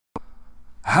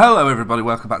Hello, everybody.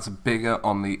 Welcome back to Bigger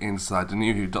on the Inside, the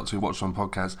new Who Doctor Who Watch On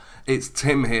podcast. It's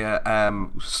Tim here,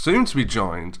 soon to be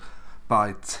joined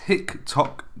by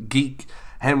TikTok geek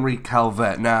Henry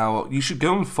Calvert. Now, you should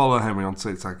go and follow Henry on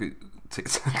TikTok.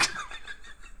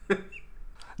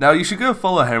 Now, you should go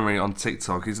follow Henry on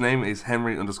TikTok. His name is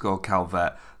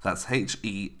Henry_Calvert. That's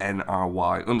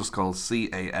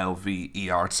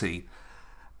HENRY_CALVERT.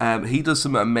 He does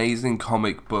some amazing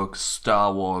comic book,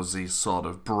 Star Wars-y sort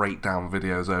of breakdown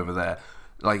videos over there.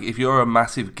 Like, if you're a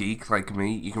massive geek like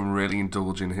me, you can really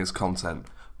indulge in his content.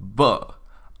 But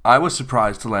I was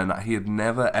surprised to learn that he had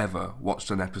never ever watched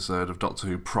an episode of Doctor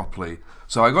Who properly.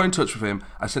 So I got in touch with him,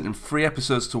 I sent him 3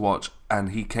 episodes to watch, and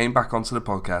he came back onto the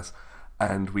podcast,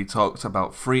 and we talked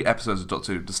about 3 episodes of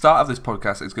Doctor Who. The start of this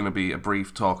podcast is going to be a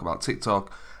brief talk about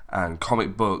TikTok and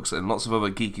comic books and lots of other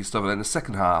geeky stuff, and then the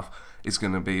second half is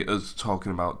going to be us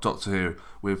talking about Doctor Who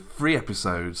with 3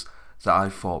 episodes that I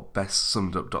thought best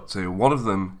summed up Doctor Who. One of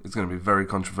them is going to be very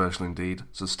controversial indeed,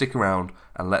 so stick around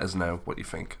and let us know what you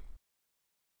think.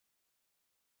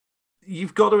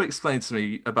 You've got to explain to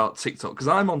me about TikTok, because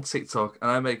I'm on TikTok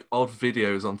and I make odd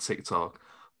videos on TikTok,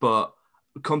 but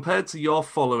compared to your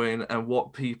following and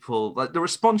what people like, the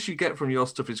response you get from your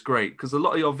stuff is great, because a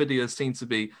lot of your videos seem to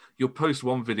be you'll post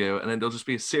one video and then there'll just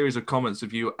be a series of comments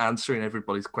of you answering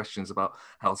everybody's questions about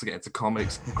how to get into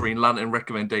comics, Green Lantern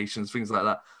recommendations, things like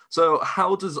that. So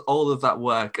how does all of that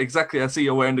work exactly? I see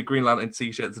you're wearing the Green Lantern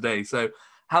t-shirt today, so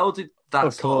how did that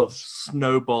Of sort of course.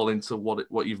 snowball into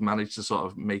what you've managed to sort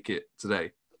of make it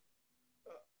today?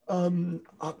 If I'm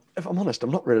honest,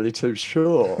 I'm not really too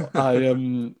sure.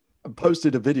 I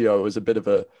posted a video as a bit of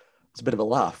a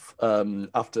laugh.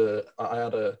 After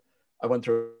I went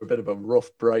through a bit of a rough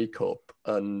breakup,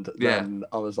 and Yeah, then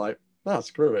I was like, "Ah,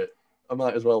 screw it. I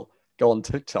might as well go on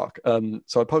TikTok."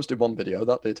 So I posted one video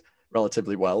that did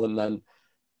relatively well, and then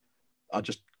I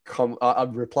just I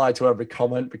replied to every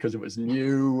comment because it was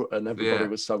new and everybody yeah,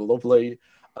 was so lovely.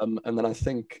 And then I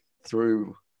think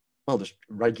through, well, just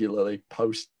regularly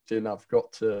posting, I've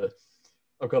got to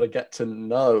get to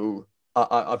know.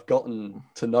 I've gotten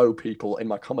to know people in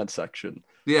my comment section,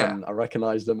 yeah. and I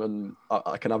recognize them, and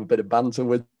I can have a bit of banter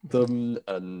with them,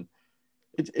 and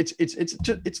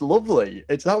it's lovely.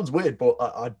 It sounds weird, but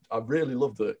I really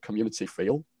love the community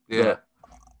feel Yeah. that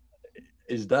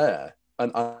is there,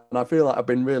 and I feel like I've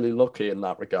been really lucky in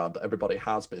that regard. That everybody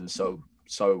has been so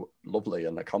lovely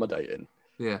and accommodating.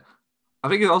 Yeah. I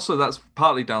think it also that's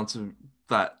partly down to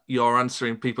that you're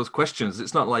answering people's questions.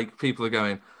 It's not like people are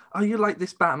going, "Oh, you like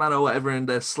this Batman or whatever," and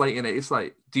they're slating it. It's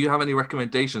like, "Do you have any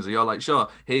recommendations?" Or you're like, "Sure,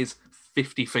 here's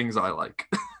 50 things I like."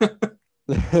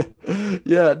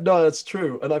 Yeah, no, that's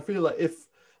true. And I feel like if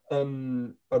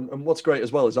and what's great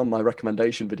as well is on my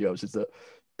recommendation videos is that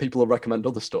people will recommend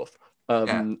other stuff.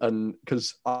 Yeah, And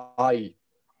because I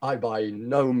by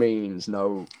no means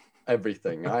know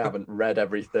everything. I haven't read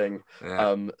everything.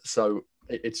 yeah, So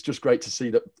it's just great to see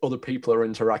that other people are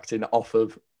interacting off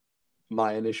of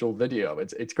my initial video.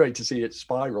 It's great to see it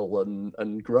spiral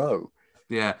and grow.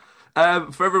 yeah.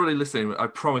 For everybody listening, I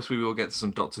promise we will get to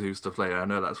some Doctor Who stuff later. I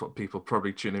know that's what people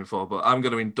probably tune in for, but I'm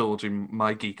going to indulge in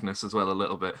my geekness as well a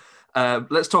little bit.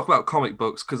 Let's talk about comic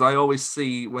books, because I always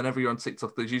see whenever you're on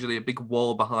TikTok, there's usually a big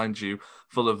wall behind you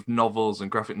full of novels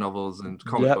and graphic novels and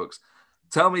comic Yep. books.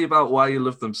 Tell me about why you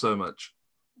love them so much.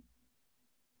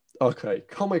 Okay,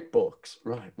 comic books.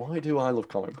 Right. Why do I love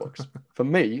comic books? For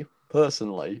me,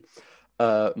 personally,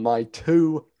 my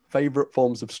 2 favorite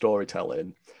forms of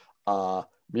storytelling are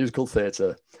musical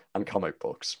theatre and comic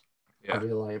books. I Yeah,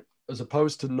 feel like, as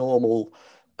opposed to normal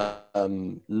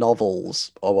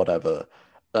novels or whatever,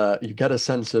 you get a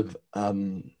sense of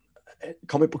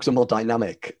comic books are more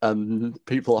dynamic.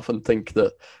 People often think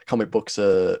that comic books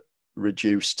are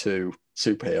reduced to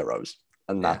superheroes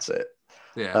and yeah, that's it.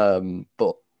 yeah,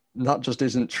 But that just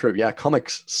isn't true. Yeah,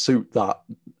 comics suit that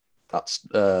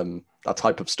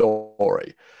type of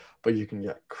story, but you can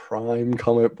get crime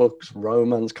comic books,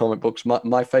 romance comic books.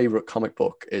 My favorite comic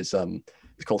book is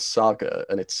it's called Saga,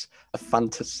 and it's a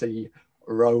fantasy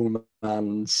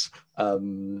romance.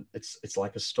 It's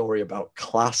like a story about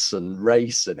class and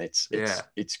race, and yeah,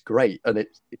 it's great, and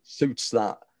it suits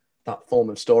that form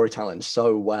of storytelling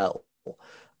so well.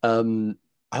 Um,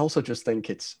 I also just think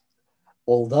it's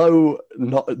although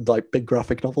not like big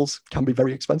graphic novels can be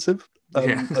very expensive,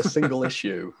 yeah, a single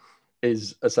issue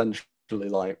is essentially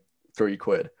like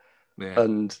 £3. yeah,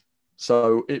 And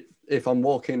so if I'm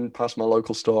walking past my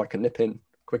local store, I can nip in,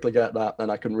 quickly get that,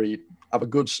 and I can have a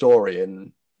good story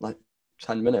in like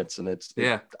 10 minutes, and it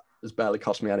yeah. has barely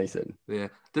cost me anything. Yeah,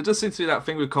 there does seem to be that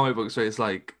thing with comic books where it's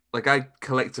like like I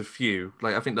collect a few.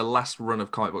 Like I think the last run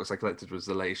of comic books I collected was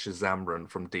the latest Shazam run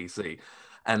from DC.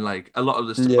 And like a lot of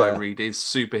the stuff I Yeah. read is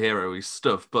superhero-y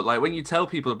stuff. But like when you tell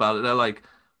people about it, they're like,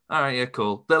 all right, yeah,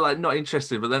 cool. They're like not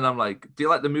interested. But then I'm like, do you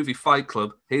like the movie Fight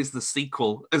Club? Here's the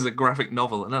sequel as a graphic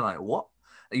novel. And they're like, what?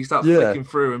 And you start Yeah. flicking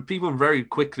through, and people very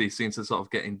quickly seem to sort of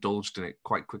get indulged in it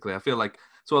quite quickly. I feel like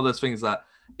it's one of those things that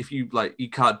if you like, you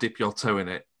can't dip your toe in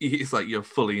it. It's like you're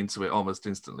fully into it almost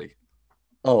instantly.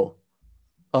 Oh,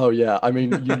 oh yeah. I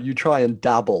mean, you try and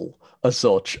dabble as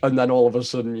such, and then all of a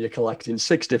sudden you're collecting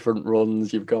six different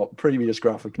runs. You've got previous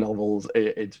graphic novels.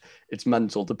 It's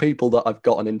mental. The people that I've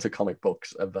gotten into comic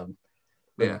books have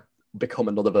Yeah. become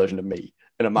another version of me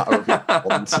in a matter of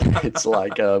months. It's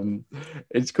like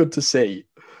it's good to see.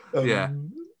 Yeah.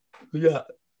 Um, yeah.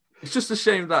 It's just a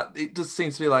shame that it does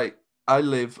seem to be like I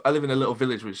live in a little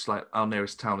village which like our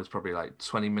nearest town is probably like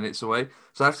 20 minutes away.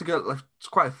 So I have to go like it's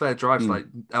quite a fair drive to Mm. like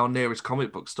our nearest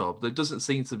comic book store. There doesn't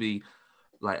seem to be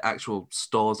like actual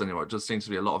stores anymore. It just seems to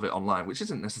be a lot of it online, which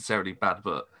isn't necessarily bad,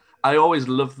 but I always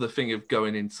love the thing of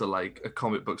going into like a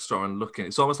comic book store and looking.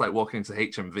 It's almost like walking into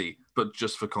HMV, but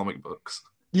just for comic books.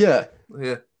 Yeah.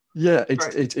 Yeah. Yeah. It's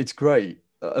Great. it's it's great.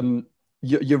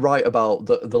 You're right about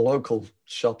the local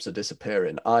shops are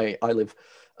disappearing. I live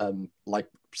like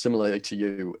similarly to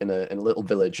you in a little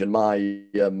village, and my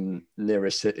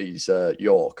nearest city's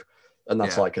York, and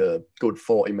that's Yeah. like a good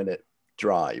 40-minute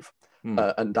drive. Hmm.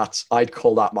 And that's I'd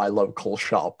call that my local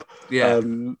shop. Yeah.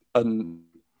 And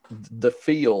the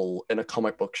feel in a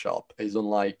comic book shop is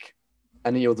unlike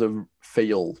any other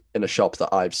feel in a shop that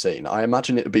I've seen. I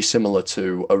imagine it would be similar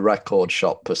to a record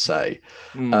shop per se,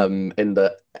 Hmm. in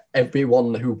that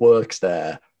everyone who works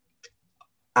there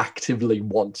actively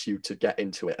wants you to get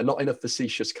into it, and not in a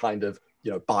facetious kind of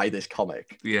buy this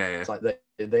comic. Yeah. Yeah. It's like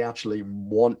they actually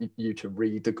want you to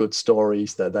read the good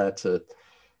stories. They're there to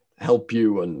help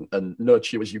you and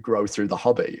nurture you as you grow through the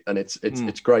hobby, and it's it's Hmm.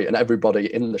 it's great. And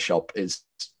everybody in the shop is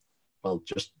well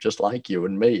just like you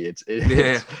and me. It's Yeah.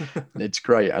 it's it's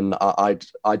great, and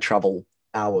I travel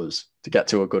hours to get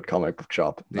to a good comic book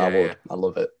shop. Yeah. Yeah. I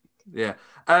love it. Yeah.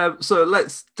 So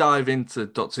let's dive into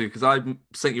Doctor Who because I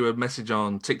sent you a message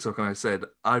on TikTok and I said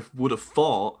I would have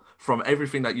thought from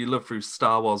everything that you love through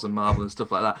Star Wars and Marvel and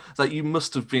stuff like that that you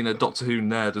must have been a Doctor Who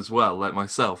nerd as well, like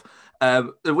myself.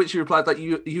 Which you replied that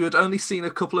you had only seen a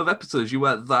couple of episodes. You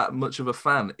weren't that much of a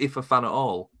fan, if a fan at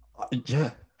all.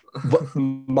 Yeah, but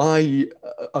my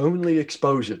only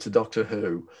exposure to Doctor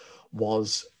Who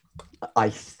was, I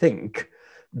think,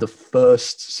 the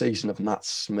first season of Matt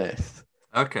Smith.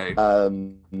 Okay.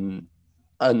 Um,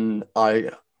 and I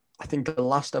think the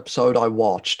last episode I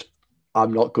watched,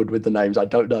 I'm not good with the names. I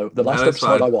don't know. The No, last it's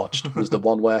episode I fine. watched was the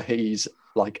one where he's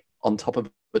like on top of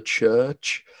a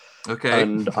church, Okay.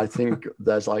 and I think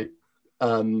there's like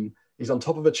he's on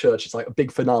top of a church. It's like a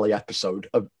big finale episode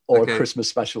or a Okay. Christmas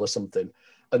special or something,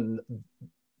 and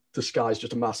the sky's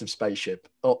just a massive spaceship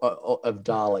of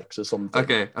Daleks or something.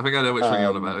 Okay. I think I know which one you're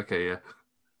on about. Um, Okay, yeah.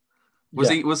 Was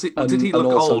yeah, he was he did he and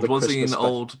look also old? the Christmas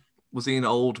special. Was he in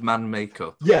old man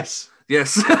makeup? Yes,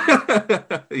 Yes.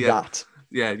 Yeah. that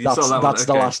Yeah, you saw that one. that's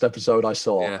the Okay. last episode I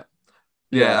saw. Yeah.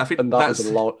 Yeah, Yeah, I think and that was a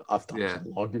that's long. That was yeah. a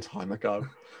long time ago.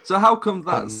 So how come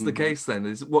that's the Um, case then?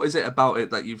 Is what is it about it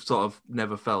that you've sort of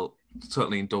never felt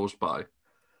totally indulged by?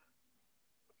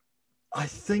 I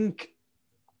think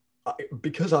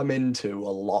because I'm into a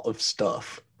lot of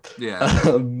stuff, Yeah.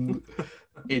 um,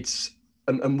 it's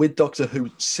and with Doctor Who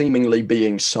seemingly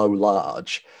being so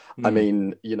large, I Hmm.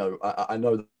 mean, I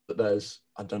know that there's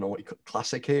I don't know what you call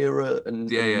classic era Yeah,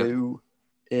 and yeah. new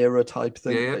era type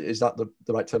Yeah, thing. yeah. Is that the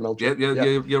right Yeah, terminology? yeah,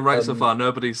 Yeah. you're right so Um, far.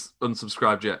 Nobody's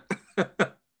unsubscribed yet.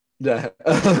 yeah.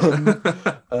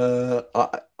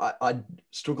 I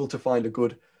struggle to find a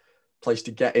good place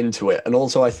to get into it. And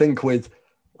also, I think with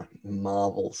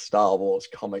Marvel, Star Wars,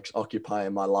 comics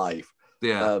occupying my life,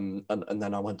 Yeah, and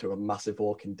then I went through a massive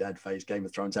Walking Dead phase, Game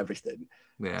of Thrones, everything.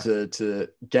 yeah, To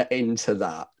get into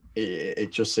that,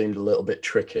 it just seemed a little bit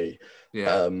tricky.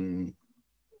 yeah, Um,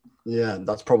 yeah,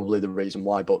 that's probably the reason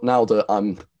why. But now that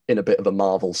I'm in a bit of a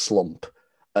Marvel slump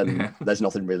and yeah, there's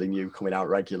nothing really new coming out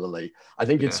regularly, I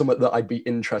think it's yeah. something that I'd be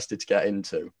interested to get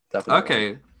into, definitely.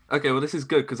 Okay. Okay, well, this is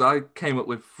good because I came up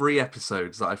with three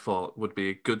episodes that I thought would be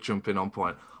a good jumping on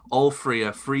point. All three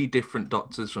are three different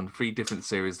doctors from three different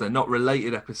series. They're not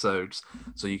related episodes,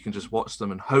 so you can just watch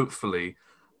them and hopefully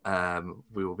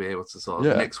we will be able to sort of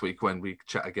Yeah. next week when we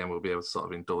chat again, we'll be able to sort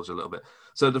of indulge a little bit.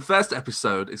 So the first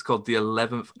episode is called The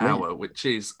 11th Me. Hour, which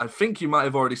is, I think you might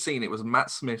have already seen it, was Matt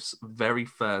Smith's very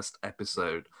first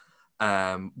episode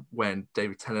when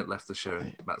David Tennant left the show and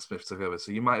Right. Matt Smith took over.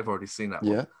 So you might have already seen that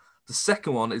one. Yeah. The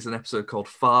second one is an episode called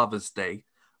Father's Day,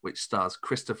 which stars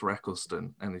Christopher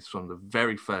Eccleston and is from the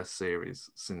very first series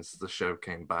since the show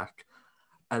came back.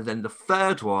 And then the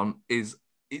third one is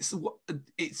it's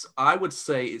I would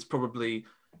say it's probably,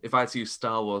 if I had to use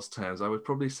Star Wars terms, I would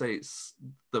probably say it's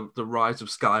the Rise of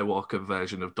Skywalker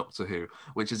version of Doctor Who,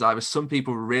 which is either some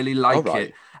people really like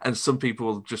it and some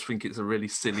people just think it's a really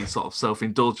silly sort of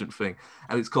self-indulgent thing.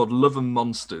 And it's called Love and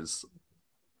Monsters.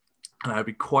 And I'd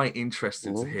be quite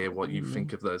interested to hear what you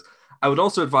think of those. I would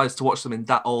also advise to watch them in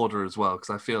that order as well, because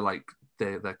I feel like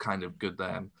they're kind of good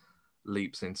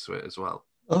leaps into it as well.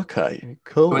 Okay,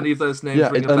 cool. Do any of those names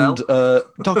ring a bell?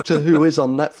 Doctor Who is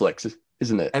on Netflix,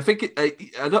 isn't it? I think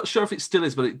I'm not sure if it still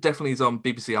is, but it definitely is on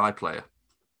BBC iPlayer.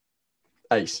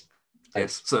 Ace.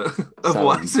 Yes, so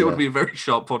otherwise it would be a very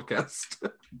short podcast.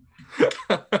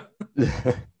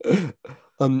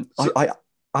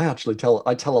 I actually tell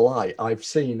a lie. I've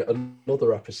seen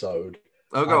another episode.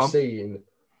 I've seen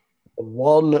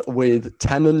one with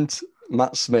Tennant,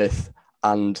 Matt Smith,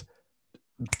 and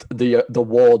the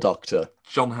War Doctor,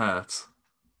 John Hurt.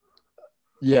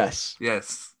 Yes.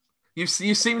 You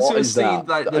seem to have seen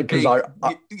like the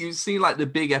big. You've seen like the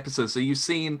big episodes. So you've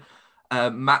seen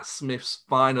Matt Smith's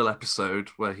final episode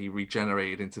where he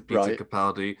regenerated into Peter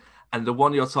Capaldi, and the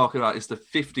one you're talking about is the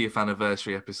 50th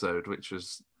anniversary episode, which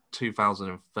was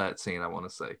 2013, I want to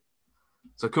say.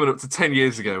 So coming up to 10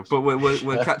 years ago, but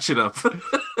we're catching up.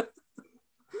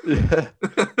 Yeah.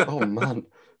 Oh man.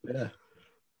 Yeah.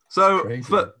 So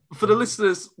for the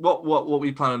listeners, what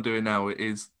we plan on doing now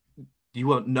is, you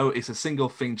won't notice a single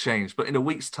thing change, but in a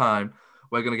week's time,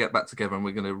 we're going to get back together and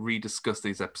we're going to rediscuss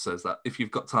these episodes that, if you've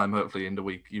got time, hopefully in the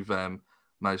week, you've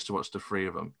managed to watch the 3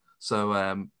 of them. So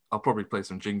I'll probably play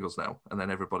some jingles now, and then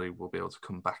everybody will be able to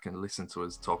come back and listen to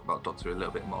us talk about Doctor Who a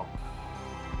little bit more.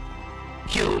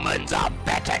 Humans are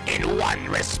better in one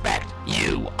respect.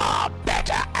 You are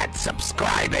better at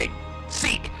subscribing.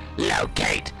 Seek,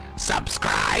 locate,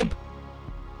 subscribe.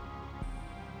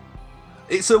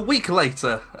 It's a week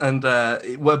later, and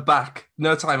we're back.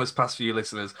 No time has passed for you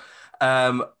listeners.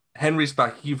 Henry's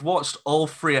back. You've watched all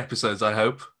 3 episodes, I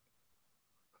hope.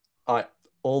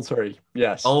 All 3,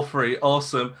 yes. All 3,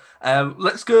 awesome.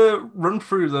 Let's go run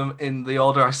through them in the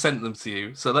order I sent them to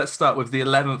you. So let's start with the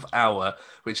 11th hour,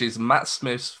 which is Matt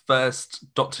Smith's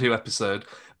first Doctor Who episode.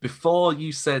 Before,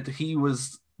 you said he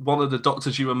was one of the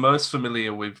Doctors you were most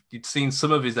familiar with. You'd seen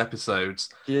some of his episodes.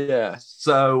 Yeah.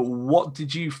 So what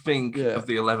did you think of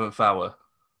the 11th hour?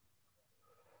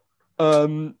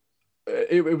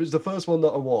 It was the first one that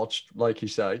I watched, like you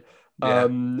say. Yeah.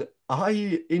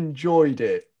 I enjoyed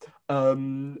it.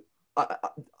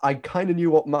 I kind of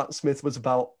knew what Matt Smith was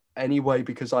about anyway,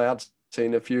 because I had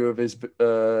seen a few of his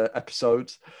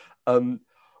episodes.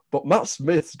 But Matt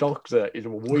Smith's Doctor is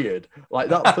weird. Like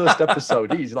that first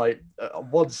episode, he's like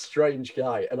one strange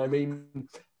guy. And I mean,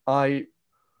 it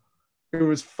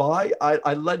was fine.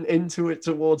 I lent into it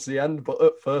towards the end, but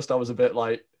at first I was a bit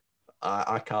like,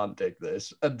 I can't dig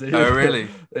this. And oh, really?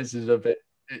 This is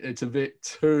it's a bit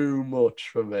too much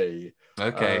for me.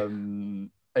 Okay.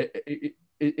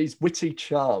 It's witty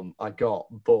charm I got,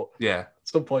 but at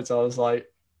some points I was like,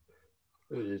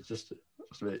 it's just a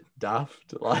bit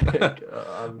daft. Like,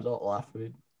 I'm not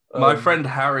laughing. My friend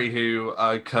Harry, who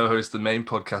I co-host the main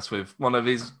podcast with, one of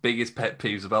his biggest pet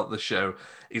peeves about the show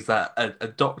is that a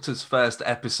Doctor's first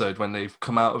episode, when they've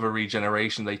come out of a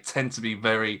regeneration, they tend to be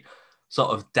very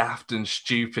sort of daft and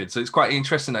stupid. So it's quite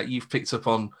interesting that you've picked up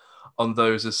on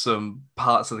those as some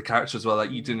parts of the character as well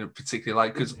that you didn't particularly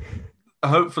like, because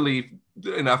hopefully,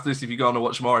 and after this, if you go on and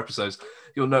watch more episodes,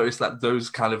 you'll notice that those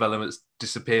kind of elements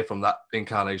disappear from that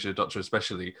incarnation of Doctor,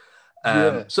 especially.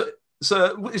 So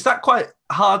is that quite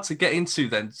hard to get into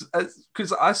then?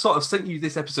 Because I sort of sent you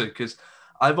this episode because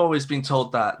I've always been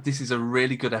told that this is a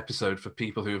really good episode for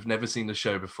people who have never seen the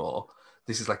show before.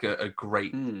 This is like a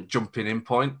great jumping in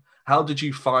point. How did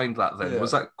you find that then?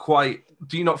 Was that quite...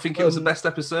 Do you not think it was the best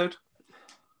episode?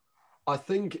 I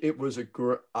think it was a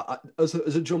great... As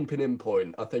a jumping in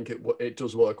point, I think it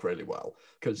does work really well.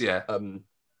 Because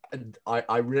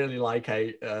I really like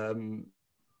Amy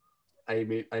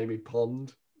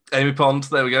Pond. Amy Pond,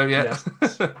 there we go, yeah.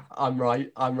 Yes, I'm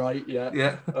right, yeah.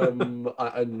 Yeah.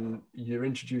 And you're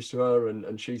introduced to her,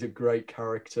 and she's a great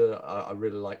character. I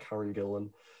really like Karen Gillan.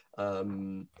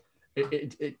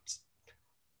 It's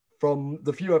from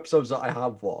the few episodes that I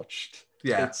have watched,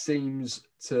 it seems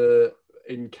to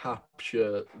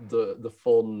encapture the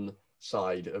fun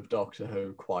side of Doctor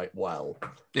Who quite well.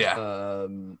 Yeah.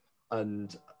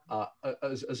 And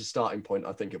as a starting point,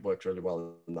 I think it works really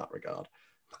well in that regard.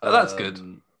 Oh, that's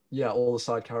good. Yeah, all the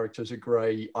side characters are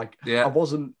great. I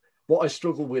wasn't what I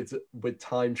struggle with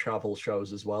time travel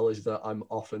shows as well is that I'm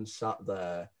often sat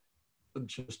there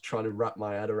just trying to wrap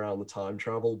my head around the time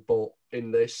travel. But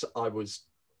in this, I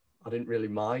didn't really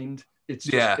mind. It's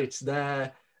just Yeah. it's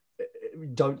there.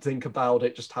 Don't think about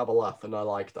it. Just have a laugh, and I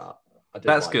like that. I did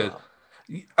That's like good.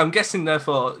 that. I'm guessing,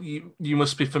 therefore, you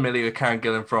must be familiar with Karen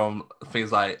Gillan from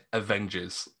things like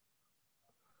Avengers.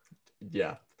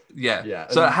 Yeah, Yeah. yeah.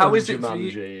 So how and is it for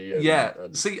you? Jumanji Yeah.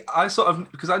 and See, I sort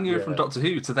of, because I knew it from yeah, Doctor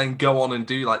Who to then go on and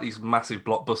do like these massive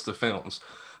blockbuster films.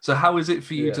 So how is it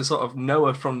for you yeah, to sort of know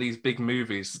her from these big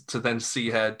movies to then see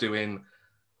her doing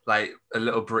like a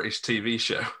little British TV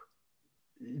show?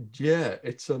 yeah.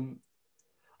 It's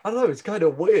I don't know. It's kind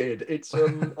of weird. It's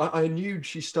I knew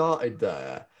she started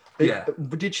there. Yeah.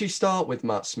 Did she start with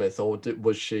Matt Smith, or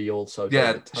was she also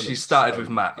Yeah, David she Tennant's? started with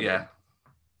Matt, yeah.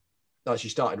 No, she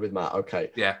started with Matt.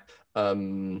 Okay. Yeah.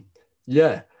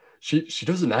 Yeah. She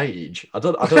doesn't age. I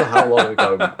don't know how long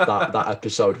ago that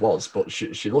episode was, but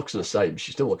she looks the same.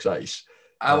 She still looks ace.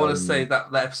 I want to say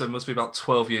that that episode must be about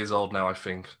 12 years old now, I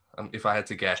think, if I had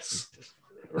to guess.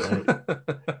 Right.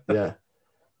 Yeah.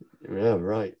 Yeah.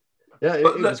 Right. Yeah.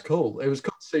 It was cool. It was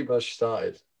cool to see where she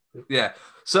started. Yeah.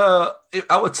 So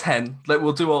out of 10, like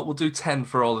we'll do 10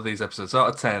 for all of these episodes. Out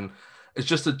of 10, it's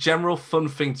just a general fun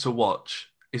thing to watch.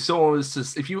 If someone was to,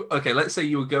 if you, okay, let's say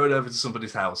you were going over to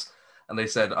somebody's house and they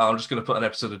said, oh, I'm just going to put an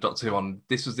episode of Doctor Who on.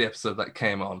 This was the episode that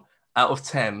came on. Out of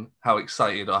 10, how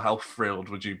excited or how thrilled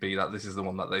would you be that this is the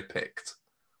one that they picked?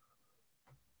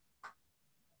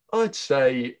 I'd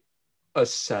say a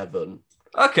 7.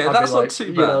 Okay, I'd that's be not like,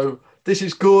 too bad. this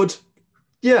is good.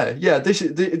 Yeah. This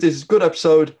is a good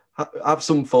episode. Have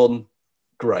some fun.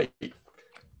 Great.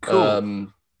 Cool.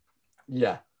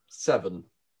 Yeah. 7.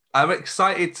 I'm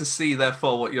excited to see,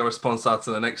 therefore, what your response are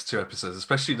to the next 2 episodes,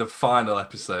 especially the final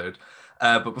episode.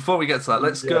 But before we get to that,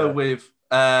 let's go with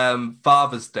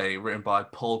Father's Day, written by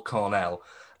Paul Cornell,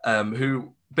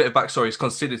 who, bit of backstory, is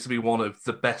considered to be one of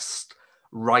the best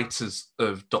writers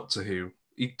of Doctor Who.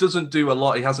 He doesn't do a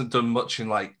lot. He hasn't done much in,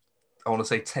 like, I want to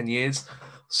say 10 years.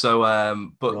 So,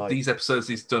 but Right. these episodes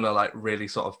he's done are, like, really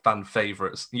sort of fan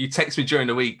favorites. You text me during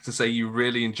the week to say you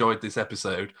really enjoyed this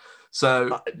episode.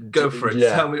 So go for it.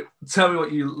 Yeah. Tell me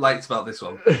what you liked about this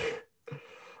one.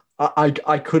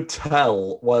 I could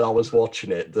tell when I was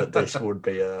watching it that this would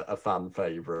be a fan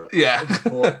favorite. Yeah.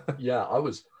 But yeah, I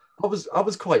was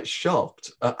quite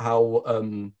shocked at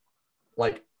how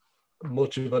like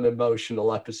much of an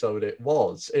emotional episode it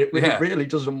was. It really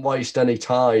doesn't waste any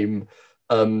time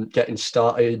getting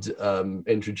started,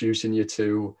 introducing you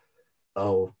to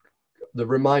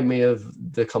remind me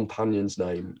of the companion's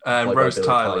name. Rose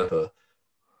Tyler. Piper.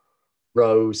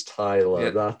 Rose Tyler, Yeah.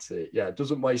 That's it. Yeah, it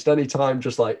doesn't waste any time.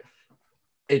 Just like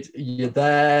you're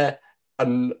there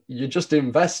and you're just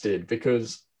invested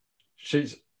because she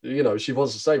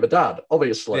wants to save her dad,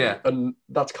 obviously, and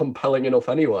that's compelling enough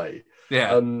anyway.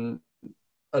 Yeah.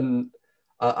 And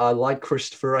I like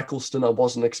Christopher Eccleston. I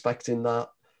wasn't expecting that.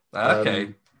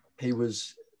 Okay. He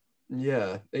was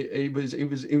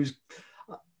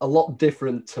a lot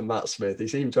different to Matt Smith. He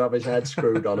seemed to have his head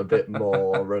screwed on a bit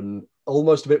more and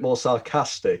almost a bit more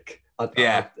sarcastic.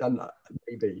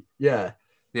 Maybe. Yeah.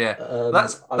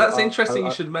 That's interesting.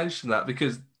 You should mention that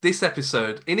because this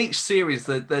episode, in each series,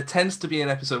 there tends to be an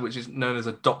episode which is known as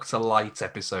a Doctor Light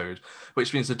episode,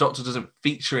 which means the Doctor doesn't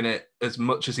feature in it as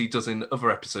much as he does in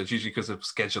other episodes, usually because of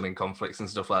scheduling conflicts and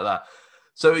stuff like that.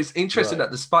 So it's interesting that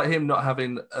despite him not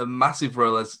having a massive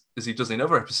role as he does in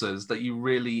other episodes, that you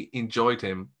really enjoyed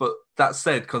him. But that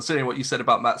said, considering what you said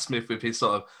about Matt Smith with his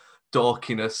sort of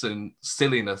dorkiness and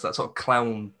silliness, that sort of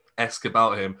clown-esque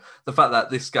about him, the fact that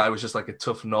this guy was just like a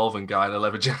tough northern guy in a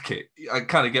leather jacket, I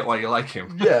kind of get why you like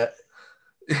him. Yeah.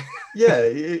 Yeah,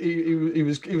 he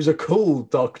was a cool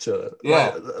Doctor.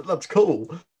 Yeah. That's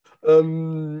cool.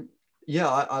 Yeah,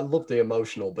 I love the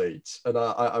emotional beats, and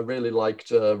I really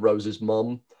liked Rose's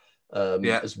mum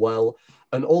as well.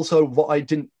 And also, what I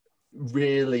didn't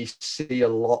really see a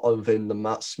lot of in the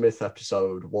Matt Smith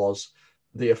episode was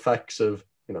the effects of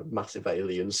massive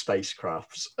alien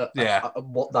spacecrafts.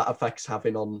 What that effect's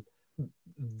having on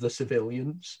the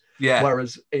civilians. Yeah.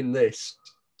 Whereas in this,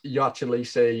 you actually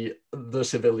see the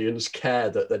civilians care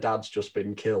that their dad's just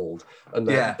been killed, and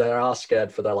they are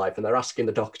scared for their life, and they're asking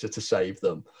the Doctor to save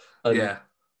them. And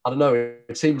I don't know,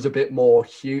 it seems a bit more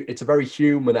it's a very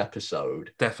human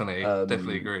episode. Definitely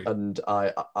agree. And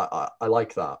I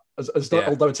like that.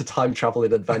 Although it's a time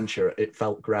traveling adventure, it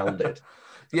felt grounded.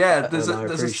 There's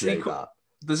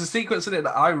a sequence in it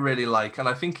that I really like, and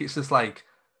I think it's just like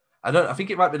I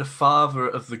think it might be the father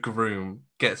of the groom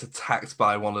gets attacked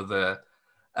by one of the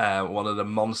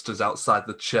monsters outside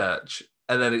the church,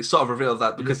 and then it's sort of revealed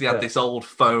that because he had this old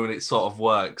phone, it sort of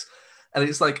works. And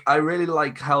it's like, I really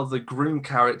like how the groom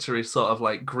character is sort of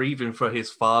like grieving for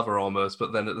his father almost,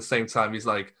 but then at the same time, he's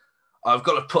like, I've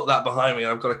got to put that behind me.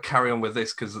 I've got to carry on with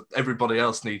this because everybody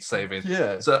else needs saving.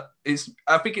 Yeah. So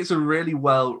I think it's a really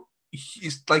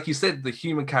like you said, the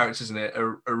human characters in it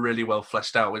are really well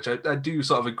fleshed out, which I do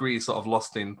sort of agree is sort of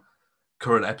lost in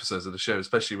current episodes of the show,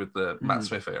 especially with the Matt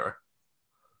Smith era.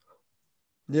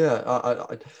 Yeah,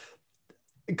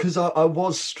 because I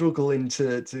was struggling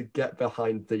to get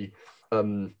behind the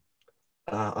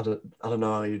I don't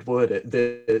know how you'd word it,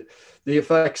 the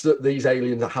effects that these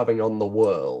aliens are having on the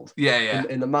world. Yeah.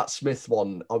 In the Matt Smith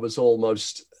one, I was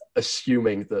almost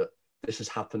assuming that this has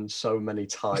happened so many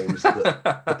times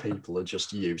that the people are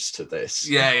just used to this.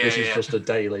 This is just a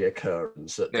daily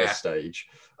occurrence at this stage.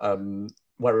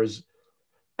 Whereas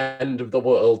end of the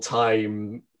world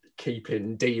time,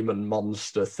 keeping demon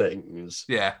monster things.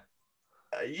 Yeah.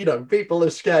 People are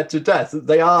scared to death.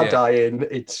 They are dying.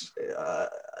 It's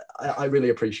I really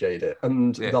appreciate it,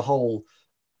 and the whole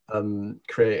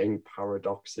creating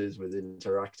paradoxes with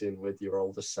interacting with your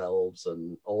older selves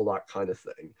and all that kind of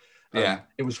thing.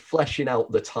 It was fleshing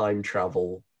out the time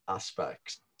travel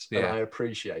aspects, and I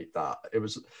appreciate that. It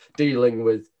was dealing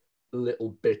with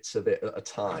little bits of it at a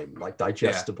time, like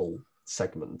digestible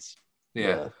segments.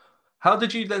 Yeah. How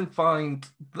did you then find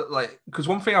that, like, because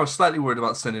one thing I was slightly worried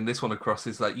about sending this one across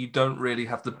is that you don't really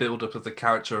have the build-up of the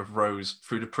character of Rose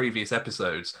through the previous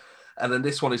episodes. And then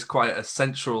this one is quite a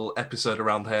central episode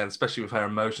around her, especially with her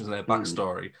emotions and her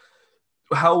backstory.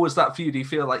 How was that for you? Do you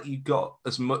feel like you got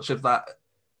as much of that,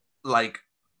 like,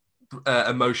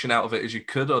 emotion out of it as you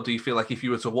could? Or do you feel like if you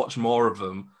were to watch more of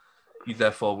them, you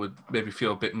therefore would maybe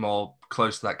feel a bit more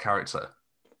close to that character?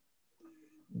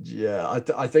 Yeah,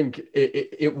 I think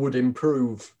it would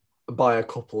improve by a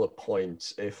couple of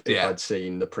points if I'd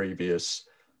seen the previous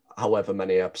however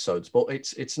many episodes. But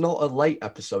it's not a late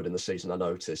episode in the season, I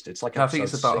noticed. It's like I think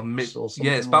it's about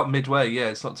it's about midway. Yeah,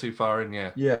 it's not too far in.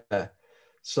 Yeah.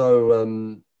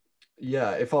 So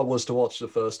if I was to watch the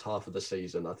first half of the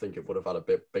season, I think it would have had a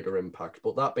bit bigger impact.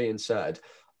 But that being said,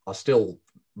 I still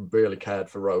really cared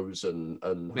for Rose and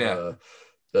her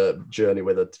journey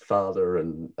with her father,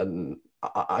 and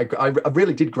I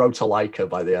really did grow to like her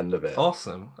by the end of it.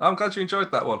 Awesome. I'm glad you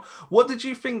enjoyed that one. What did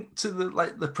you think to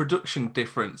the production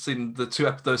difference in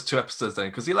those two episodes then?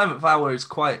 Because the 11th Hour is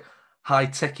quite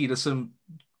high-techy. The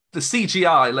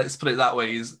CGI, let's put it that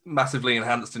way, is massively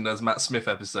enhanced in those Matt Smith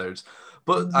episodes.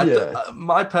 But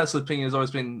my personal opinion has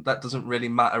always been that doesn't really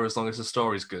matter as long as the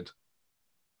story's good.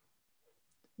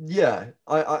 Yeah,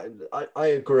 I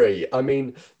agree. I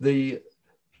mean, the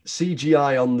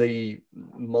CGI on the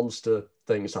monster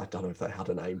things, I don't know if they had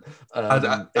a name. I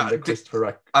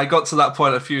got to that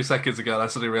point a few seconds ago and I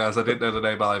suddenly realised I didn't know the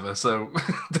name either, so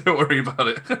don't worry about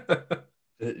it.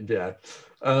 Yeah.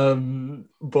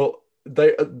 But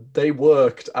they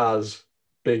worked as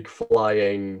big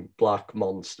flying black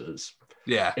monsters.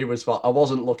 Yeah. It was I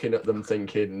wasn't looking at them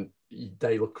thinking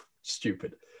they look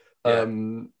stupid. Yeah.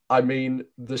 I mean,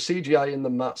 the CGI in the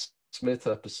Matt Smith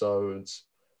episodes,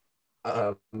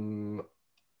 I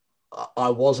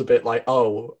was a bit like,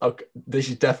 oh, okay, this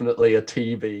is definitely a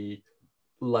TV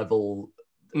level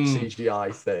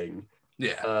CGI thing.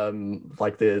 Yeah.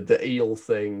 Like the eel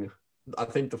thing. I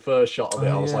think the first shot of it,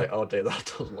 I was like, oh dear,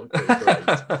 that doesn't look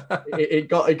great. it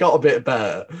got a bit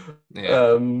better.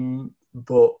 Yeah.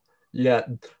 But yeah,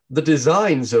 the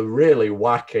designs are really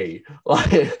wacky.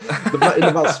 Like in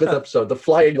the Matt Smith episode, the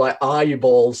flying like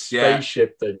eyeball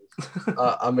spaceship thing.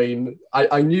 I mean,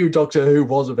 I knew Doctor Who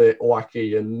was a bit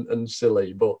wacky and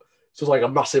silly, but it's just like a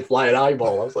massive flying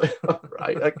eyeball. I was like,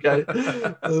 right, okay.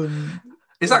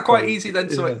 Is that quite easy then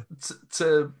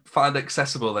to find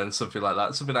accessible then, something like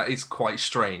that? Something that is quite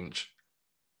strange?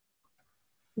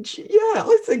 Yeah,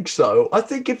 I think so. I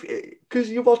think because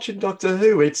you're watching Doctor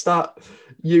Who, it's that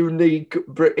unique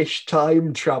British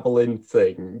time traveling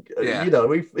thing. Yeah. You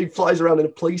know, he flies around in a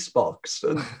police box,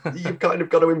 and you've kind of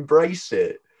got to embrace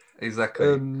it.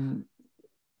 Exactly. And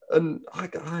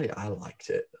I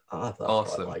liked it. I thought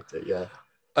awesome. I liked it. Yeah.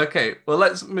 Okay, well,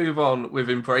 let's move on with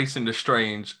embracing the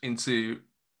strange into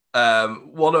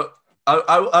one of.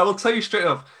 I will tell you straight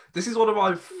off. This is one of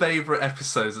my favorite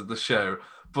episodes of the show,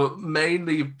 but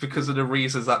mainly because of the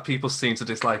reasons that people seem to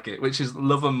dislike it, which is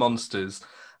Love and Monsters,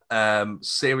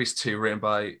 Series 2, written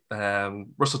by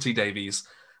Russell T Davies,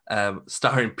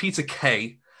 starring Peter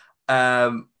Kay.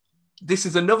 This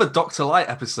is another Dr. Light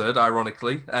episode,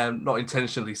 ironically, not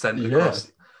intentionally sent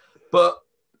across. But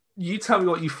you tell me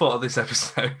what you thought of this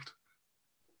episode.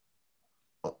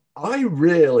 I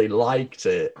really liked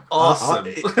it. Awesome.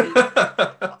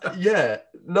 Yeah,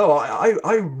 no,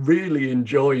 I really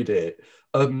enjoyed it.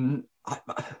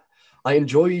 I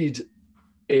enjoyed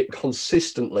it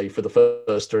consistently for the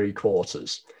first three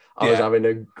quarters. I was having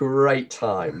a great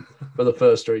time for the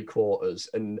first three quarters,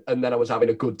 and then I was having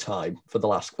a good time for the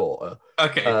last quarter.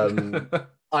 Okay.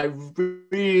 I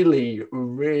really,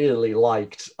 really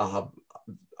liked. I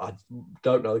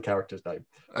don't know the character's name.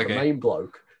 The main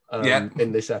bloke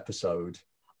in this episode,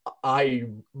 I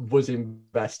was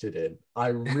invested in. I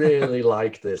really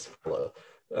like this fella.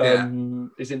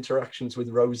 His interactions with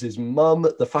Rose's mum,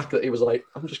 the fact that he was like,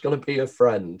 I'm just going to be a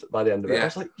friend by the end of it. I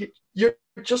was like, you're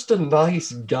just a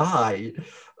nice guy.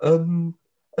 And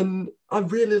I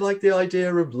really like the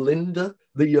idea of Linda,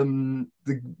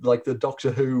 the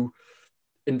Doctor Who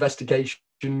investigation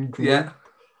group. Yeah.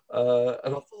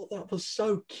 And I thought that was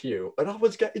so cute. And I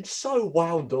was getting so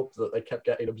wound up that they kept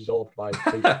getting absorbed by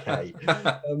Peter Kay.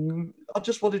 I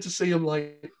just wanted to see them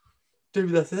like do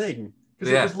their thing.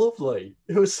 Because it was lovely.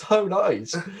 It was so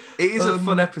nice. It is a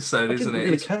fun episode, isn't it? I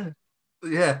didn't really care.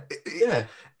 Yeah.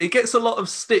 It gets a lot of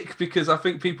stick because I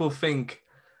think people think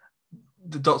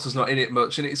the Doctor's not in it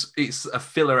much and it's a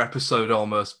filler episode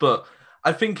almost. But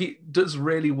I think it does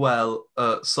really well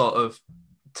sort of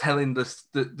telling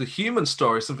the human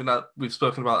story, something that we've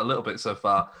spoken about a little bit so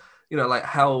far. You know, like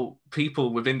how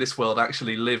people within this world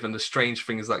actually live and the strange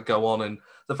things that go on. And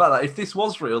the fact that if this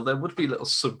was real, there would be little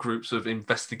subgroups of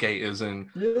investigators and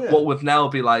what would now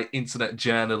be like internet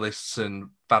journalists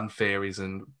and fan theories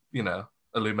and, you know,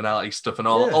 Illuminati stuff and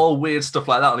all weird stuff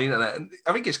like that on the internet. And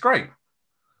I think it's great.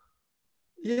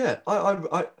 Yeah,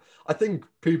 I think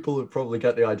people would probably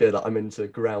get the idea that I'm into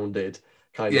grounded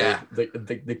kind of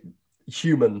the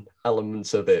human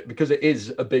elements of it, because it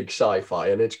is a big sci-fi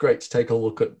and it's great to take a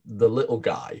look at the little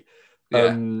guy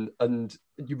and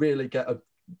you really get a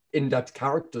in-depth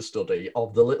character study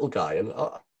of the little guy, and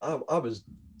I was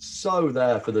so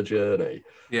there for the journey.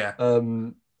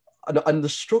 And the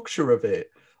structure of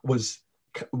it was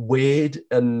weird,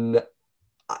 and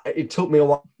it took me a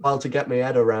while to get my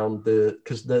head around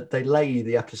because they lay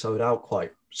the episode out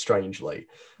quite strangely.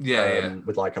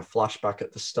 With like a flashback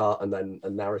at the start and then a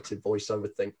narrative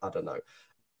voiceover thing. I don't know.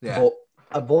 But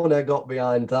when I got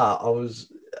behind that,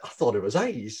 I thought it was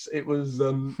ace. It was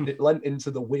it lent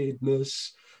into the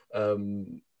weirdness. I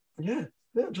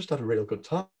just had a real good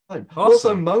time. Awesome.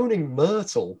 Also, Moaning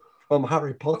Myrtle from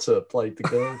Harry Potter played the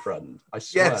girlfriend. I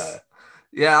swear. Yes.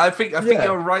 Yeah, I think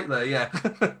you're right there.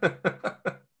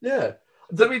 Yeah.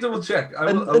 Let me double check.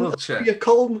 I will check. Olivia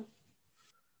Colman.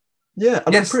 Yeah,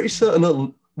 and I'm pretty certain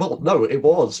that. Well, no, it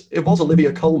was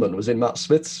Olivia Colman was in Matt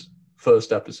Smith's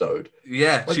first episode.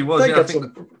 Yeah, she was. Yeah, I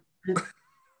think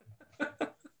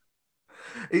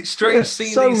it's strange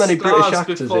seeing so many British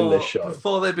actors in this show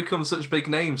before they become such big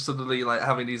names. Suddenly, like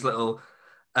having these little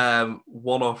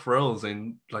one-off roles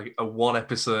in like a one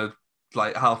episode,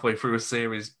 like halfway through a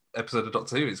series episode of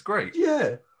Doctor Who. It's great.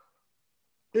 Yeah.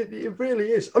 It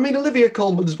really is. I mean, Olivia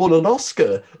Colman's won an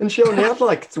Oscar, and she only had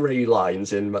like 3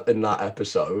 lines in that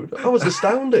episode. I was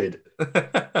astounded.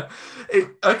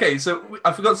 Okay, so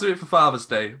I forgot to do it for Father's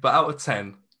Day, but out of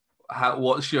 10,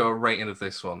 what's your rating of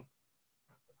this one?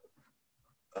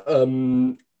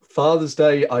 Father's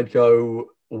Day, I'd go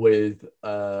with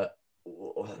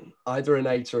either an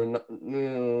 8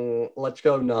 or let's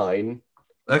go 9.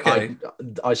 Okay.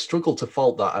 I struggle to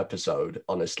fault that episode,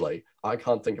 honestly. I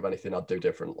can't think of anything I'd do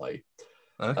differently.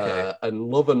 Okay. And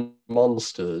Love and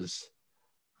Monsters,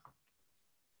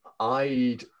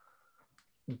 I'd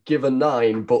give a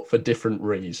 9, but for different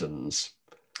reasons.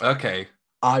 Okay.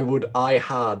 I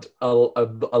had a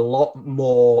lot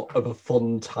more of a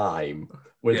fun time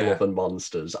with Love and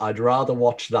Monsters. I'd rather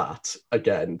watch that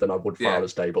again than I would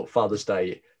Father's Day, but Father's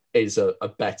Day is a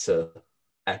better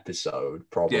episode,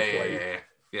 probably.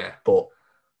 Yeah. But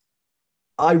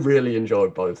I really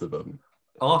enjoyed both of them.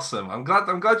 Awesome. I'm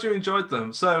glad you enjoyed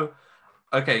them. So,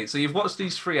 okay, so you've watched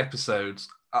these 3 episodes.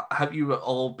 Have you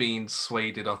all been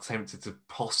swayed or tempted to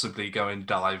possibly go and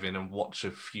dive in and watch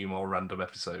a few more random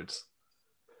episodes?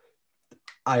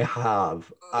 I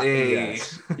have.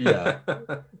 Yes. Yeah.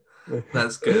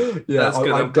 That's good. Yeah, That's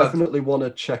good. I definitely want to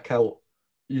check out.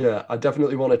 Yeah, I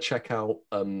definitely want to check out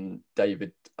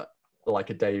David,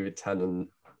 like a David Tennant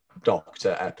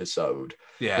Doctor episode.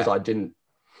 Yeah. Because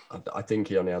I think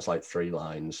he only has like 3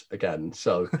 lines again.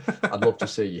 So I'd love to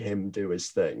see him do his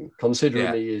thing,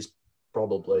 considering he is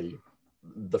probably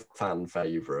the fan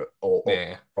favorite, or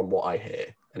from what I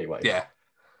hear, anyway. Yeah.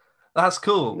 That's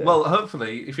cool. Yeah. Well,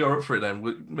 hopefully, if you're up for it,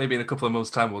 then maybe in a couple of months'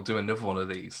 time, we'll do another one of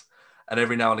these. And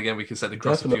every now and again, we can set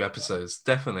across a few episodes.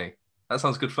 Definitely. That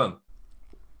sounds good fun.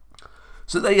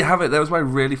 So there you have it. That was my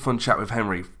really fun chat with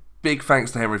Henry. big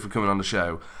thanks to Henry for coming on the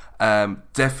show.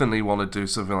 Definitely want to do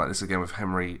something like this again with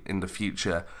Henry in the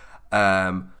future.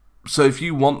 So if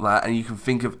you want that and you can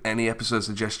think of any episode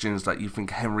suggestions that you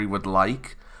think Henry would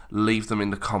like, leave them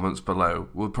in the comments below.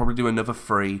 We'll probably do another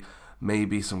 3,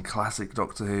 maybe some classic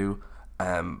Doctor Who,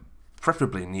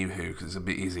 preferably New Who because it's a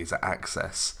bit easier to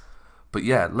access. But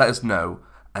yeah, let us know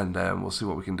and we'll see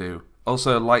what we can do.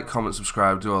 Also, like, comment,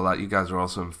 subscribe, do all that. You guys are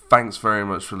awesome. Thanks very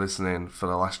much for listening for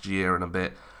the last year and a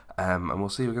bit. And we'll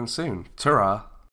see you again soon. Ta-ra!